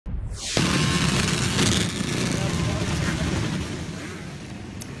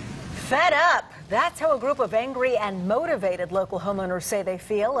Fed up. That's how a group of angry and motivated local homeowners say they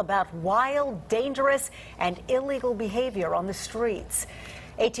feel about wild, dangerous, and illegal behavior on the streets.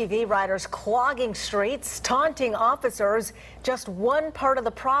 ATV riders clogging streets, taunting officers, just one part of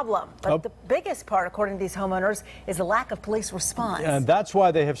the problem. But the biggest part, according to these homeowners, is the lack of police response. And that's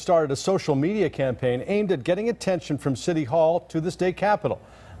why they have started a social media campaign aimed at getting attention from City Hall to the state capitol.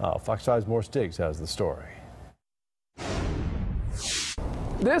 Fox 5's Morris Diggs has the story.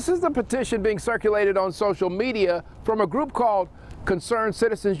 This is the petition being circulated on social media from a group called Concerned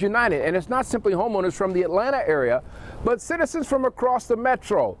Citizens United. And it's not simply homeowners from the Atlanta area, but citizens from across the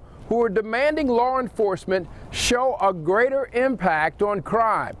metro who are demanding law enforcement show a greater impact on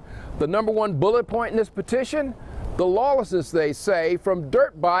crime. The number one bullet point in this petition, the lawlessness, they say, from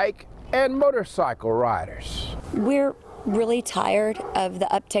dirt bike and motorcycle riders. We're really tired of the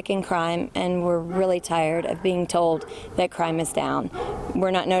uptick in crime, and we're really tired of being told that crime is down. We're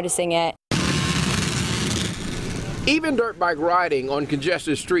not noticing it. Even dirt bike riding on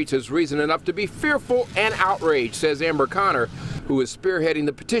congested streets is reason enough to be fearful and outraged, says Amber Connor, who is spearheading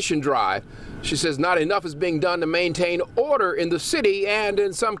the petition drive. She says not enough is being done to maintain order in the city and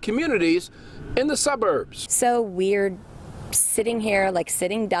in some communities in the suburbs. So weird sitting here like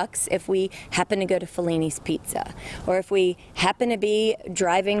sitting ducks if we happen to go to Fellini's Pizza, or if we happen to be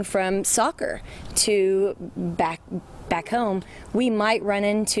driving from soccer to back home, we might run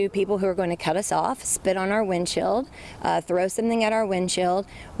into people who are going to cut us off, spit on our windshield, throw something at our windshield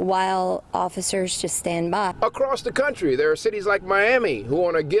while officers just stand by. Across the country, there are cities like Miami who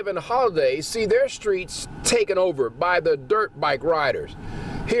on a given holiday see their streets taken over by the dirt bike riders.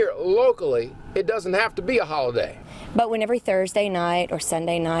 Here locally, it doesn't have to be a holiday. But when every Thursday night or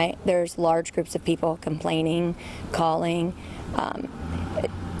Sunday night, there's large groups of people complaining, calling,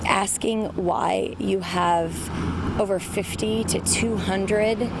 asking why you have over 50 to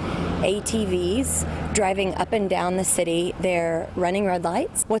 200 ATVs driving up and down the city. They're running red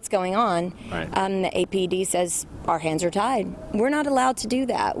lights. What's going on? Right. The APD says our hands are tied. We're not allowed to do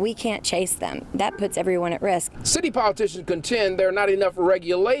that. We can't chase them. That puts everyone at risk. City politicians contend there are not enough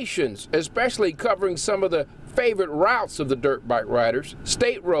regulations, especially covering some of the favorite routes of the dirt bike riders,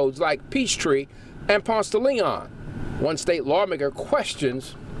 state roads like Peachtree and Ponce de Leon. One state lawmaker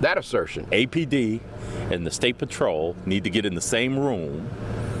questions that assertion. APD and the State Patrol need to get in the same room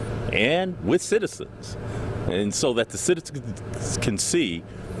and with citizens, and so that the citizens can see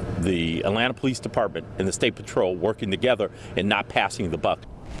the Atlanta Police Department and the State Patrol working together and not passing the buck.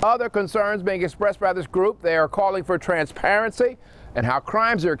 Other concerns being expressed by this group, they are calling for transparency and how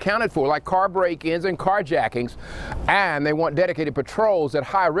crimes are accounted for, like car break-ins and carjackings, and they want dedicated patrols at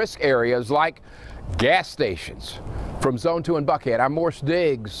high-risk areas like gas stations. From Zone 2 in Buckhead, I'm Morris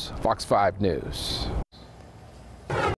Diggs, Fox 5 News.